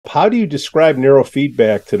How do you describe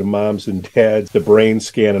neurofeedback to the moms and dads, the brain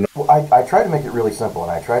scan? And Well, I try to make it really simple,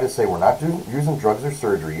 and I try to say we're not using drugs or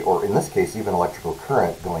surgery, or in this case, even electrical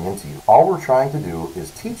current going into you. All we're trying to do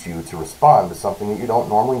is teach you to respond to something that you don't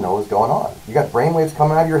normally know is going on. You got brainwaves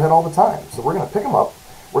coming out of your head all the time, so we're going to pick them up,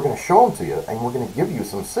 we're going to show them to you, and we're going to give you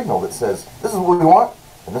some signal that says, this is what we want,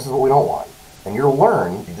 and this is what we don't want. And you'll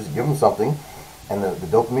learn, you just give them something, and the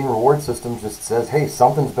dopamine reward system just says, hey,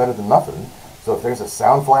 something's better than nothing. So if there's a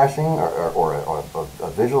sound flashing or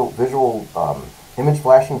a visual image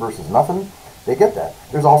flashing versus nothing, they get that.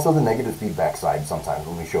 There's also the negative feedback side sometimes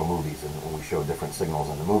when we show movies and when we show different signals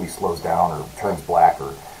and the movie slows down or turns black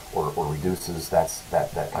or reduces. That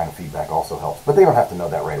kind of feedback also helps. But they don't have to know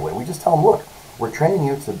that right away. We just tell them, look, we're training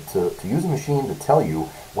you to use a machine to tell you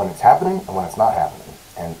when it's happening and when it's not happening.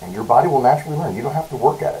 And your body will naturally learn. You don't have to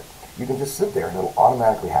work at it. You can just sit there and it'll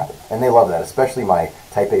automatically happen. And they love that, especially my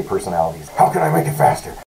type A personalities. How can I make it faster?